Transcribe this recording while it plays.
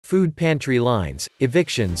food pantry lines,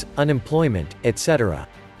 evictions, unemployment, etc.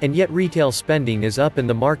 And yet retail spending is up and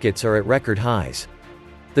the markets are at record highs.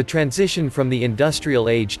 The transition from the industrial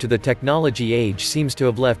age to the technology age seems to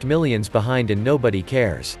have left millions behind and nobody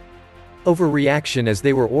cares. Overreaction as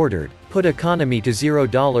they were ordered, put economy to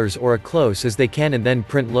 $0 or as close as they can and then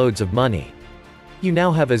print loads of money. You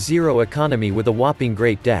now have a zero economy with a whopping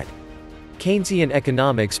great debt. Keynesian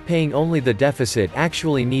economics paying only the deficit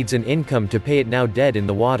actually needs an income to pay it now dead in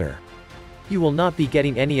the water. You will not be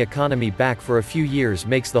getting any economy back for a few years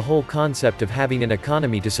makes the whole concept of having an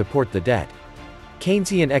economy to support the debt.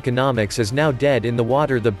 Keynesian economics is now dead in the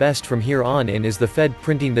water. The best from here on in is the Fed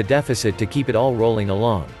printing the deficit to keep it all rolling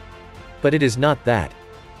along. But it is not that.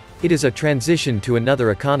 It is a transition to another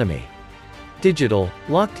economy. Digital,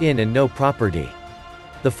 locked in and no property.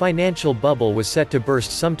 The financial bubble was set to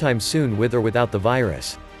burst sometime soon with or without the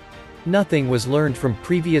virus. Nothing was learned from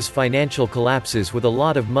previous financial collapses with a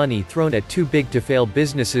lot of money thrown at too big to fail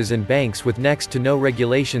businesses and banks with next to no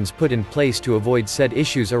regulations put in place to avoid said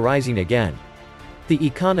issues arising again. The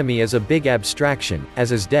economy is a big abstraction,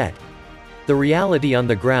 as is debt. The reality on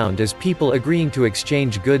the ground is people agreeing to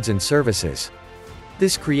exchange goods and services.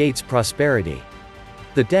 This creates prosperity.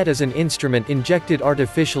 The debt is an instrument injected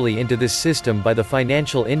artificially into this system by the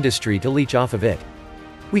financial industry to leech off of it.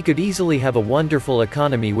 We could easily have a wonderful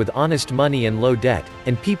economy with honest money and low debt,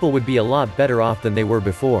 and people would be a lot better off than they were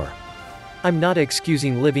before. I'm not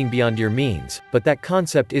excusing living beyond your means, but that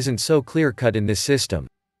concept isn't so clear-cut in this system.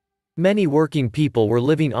 Many working people were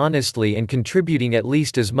living honestly and contributing at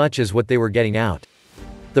least as much as what they were getting out.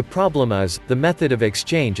 The problem is, the method of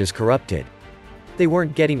exchange is corrupted. They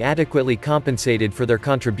weren't getting adequately compensated for their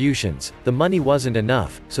contributions, the money wasn't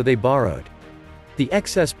enough, so they borrowed. The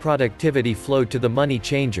excess productivity flowed to the money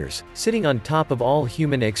changers, sitting on top of all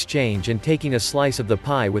human exchange and taking a slice of the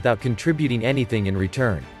pie without contributing anything in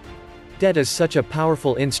return. Debt is such a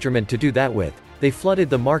powerful instrument to do that with. They flooded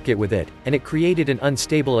the market with it, and it created an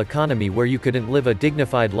unstable economy where you couldn't live a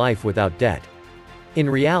dignified life without debt. In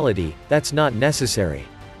reality, that's not necessary.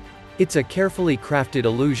 It's a carefully crafted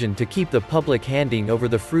illusion to keep the public handing over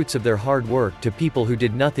the fruits of their hard work to people who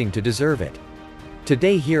did nothing to deserve it.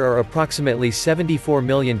 Today here are approximately 74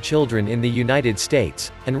 million children in the United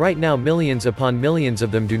States, and right now millions upon millions of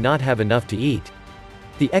them do not have enough to eat.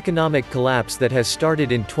 The economic collapse that has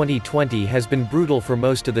started in 2020 has been brutal for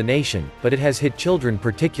most of the nation, but it has hit children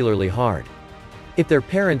particularly hard. If their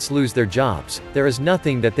parents lose their jobs, there is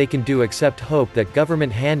nothing that they can do except hope that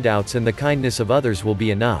government handouts and the kindness of others will be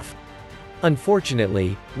enough.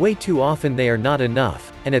 Unfortunately, way too often they are not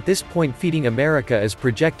enough, and at this point Feeding America is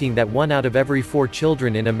projecting that 1 out of every 4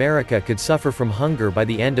 children in America could suffer from hunger by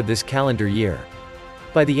the end of this calendar year.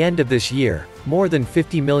 By the end of this year, more than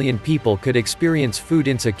 50 million people could experience food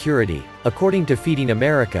insecurity, according to Feeding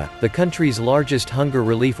America, the country's largest hunger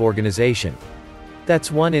relief organization.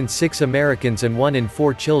 That's 1 in 6 Americans and 1 in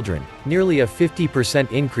 4 children, nearly a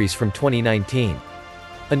 50% increase from 2019.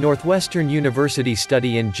 A Northwestern University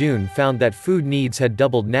study in June found that food needs had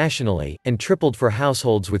doubled nationally, and tripled for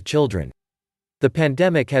households with children. The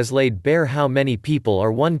pandemic has laid bare how many people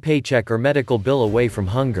are one paycheck or medical bill away from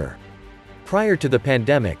hunger. Prior to the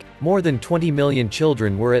pandemic, more than 20 million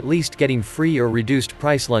children were at least getting free or reduced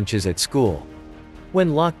price lunches at school.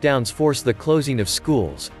 When lockdowns force the closing of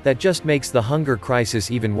schools, that just makes the hunger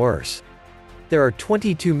crisis even worse. There are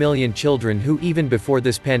 22 million children who even before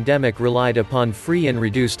this pandemic relied upon free and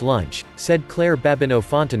reduced lunch, said Claire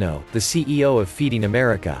Babineau-Fontenot, the CEO of Feeding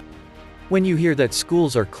America. When you hear that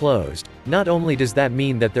schools are closed, not only does that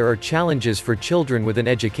mean that there are challenges for children with an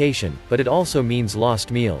education, but it also means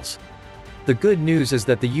lost meals. The good news is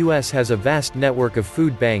that the U.S. has a vast network of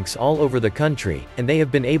food banks all over the country, and they have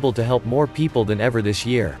been able to help more people than ever this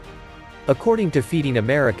year. According to Feeding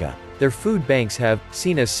America, their food banks have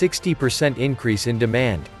seen a 60% increase in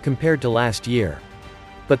demand, compared to last year.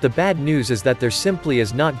 But the bad news is that there simply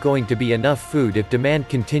is not going to be enough food if demand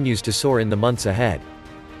continues to soar in the months ahead.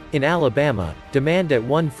 In Alabama, demand at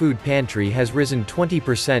one food pantry has risen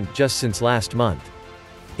 20% just since last month.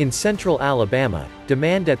 In central Alabama,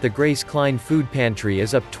 demand at the Grace Klein Food Pantry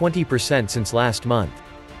is up 20% since last month.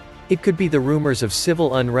 It could be the rumors of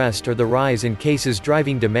civil unrest or the rise in cases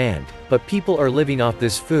driving demand, but people are living off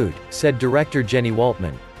this food, said Director Jenny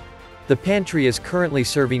Waltman. The pantry is currently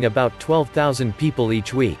serving about 12,000 people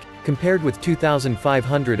each week, compared with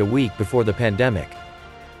 2,500 a week before the pandemic.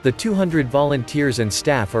 The 200 volunteers and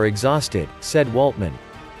staff are exhausted, said Waltman.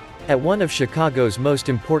 At one of Chicago's most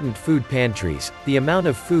important food pantries, the amount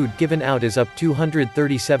of food given out is up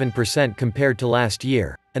 237% compared to last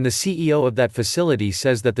year, and the CEO of that facility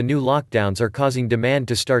says that the new lockdowns are causing demand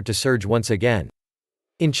to start to surge once again.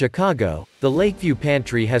 In Chicago, the Lakeview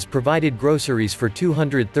Pantry has provided groceries for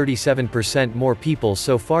 237% more people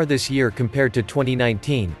so far this year compared to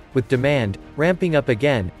 2019, with demand ramping up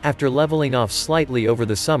again after leveling off slightly over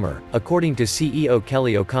the summer, according to CEO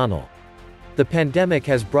Kelly O'Connell. The pandemic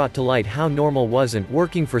has brought to light how normal wasn't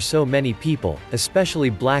working for so many people,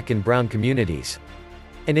 especially Black and brown communities.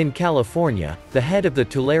 And in California, the head of the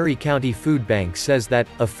Tulare County Food Bank says that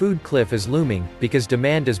a food cliff is looming because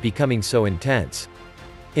demand is becoming so intense.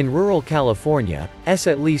 In rural California,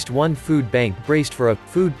 at least one food bank braced for a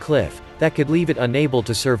food cliff that could leave it unable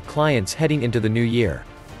to serve clients heading into the new year.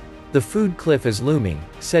 The food cliff is looming,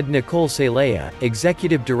 said Nicole Celaya,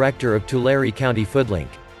 executive director of Tulare County FoodLink.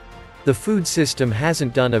 The food system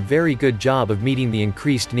hasn't done a very good job of meeting the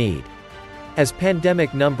increased need. As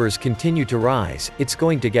pandemic numbers continue to rise, it's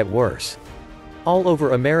going to get worse. All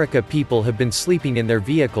over America, people have been sleeping in their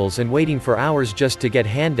vehicles and waiting for hours just to get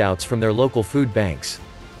handouts from their local food banks.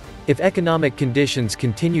 If economic conditions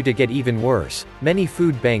continue to get even worse, many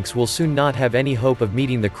food banks will soon not have any hope of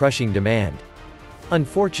meeting the crushing demand.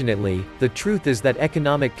 Unfortunately, the truth is that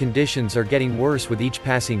economic conditions are getting worse with each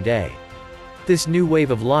passing day. This new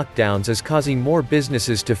wave of lockdowns is causing more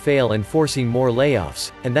businesses to fail and forcing more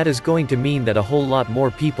layoffs, and that is going to mean that a whole lot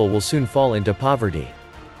more people will soon fall into poverty.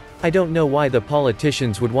 I don't know why the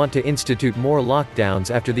politicians would want to institute more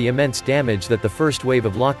lockdowns after the immense damage that the first wave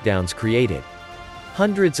of lockdowns created.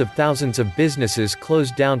 Hundreds of thousands of businesses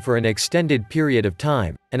closed down for an extended period of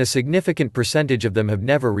time, and a significant percentage of them have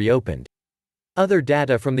never reopened. Other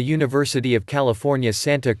data from the University of California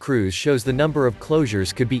Santa Cruz shows the number of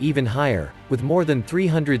closures could be even higher, with more than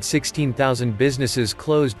 316,000 businesses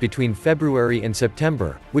closed between February and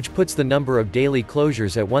September, which puts the number of daily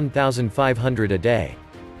closures at 1,500 a day.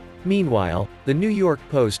 Meanwhile, the New York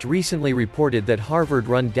Post recently reported that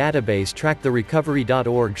Harvard-run database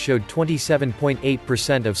TrackTheRecovery.org showed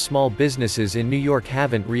 27.8% of small businesses in New York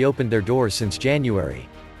haven't reopened their doors since January.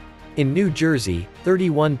 In New Jersey,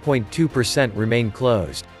 31.2% remain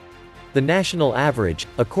closed. The national average,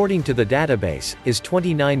 according to the database, is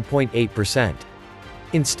 29.8%.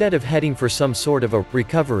 Instead of heading for some sort of a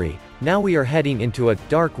recovery, now we are heading into a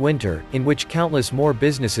dark winter in which countless more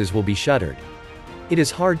businesses will be shuttered. It is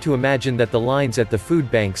hard to imagine that the lines at the food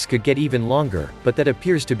banks could get even longer, but that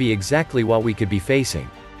appears to be exactly what we could be facing.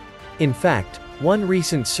 In fact, one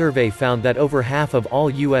recent survey found that over half of all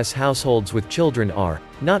U.S. households with children are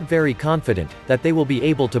not very confident that they will be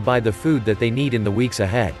able to buy the food that they need in the weeks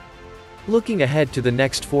ahead. Looking ahead to the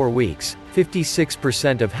next 4 weeks,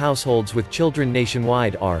 56% of households with children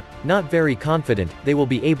nationwide are not very confident they will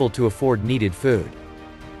be able to afford needed food.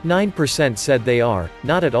 9% said they are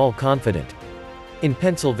not at all confident. In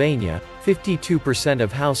Pennsylvania, 52%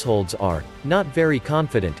 of households are not very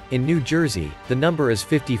confident. In New Jersey, the number is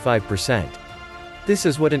 55%. This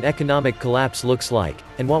is what an economic collapse looks like,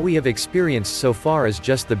 and what we have experienced so far is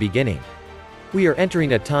just the beginning. We are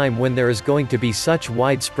entering a time when there is going to be such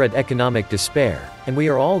widespread economic despair, and we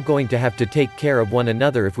are all going to have to take care of one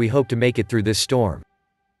another if we hope to make it through this storm.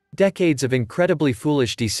 Decades of incredibly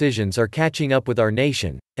foolish decisions are catching up with our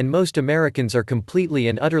nation, and most Americans are completely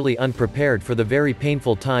and utterly unprepared for the very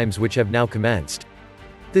painful times which have now commenced.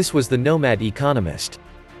 This was the Nomad Economist.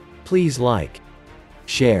 Please like,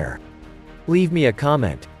 share, leave me a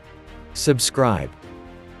comment, subscribe.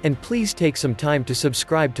 And please take some time to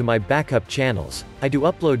subscribe to my backup channels. I do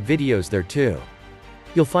upload videos there too.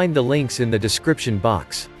 You'll find the links in the description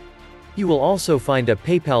box. You will also find a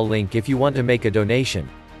PayPal link if you want to make a donation.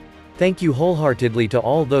 Thank you wholeheartedly to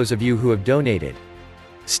all those of you who have donated.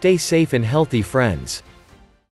 Stay safe and healthy, friends.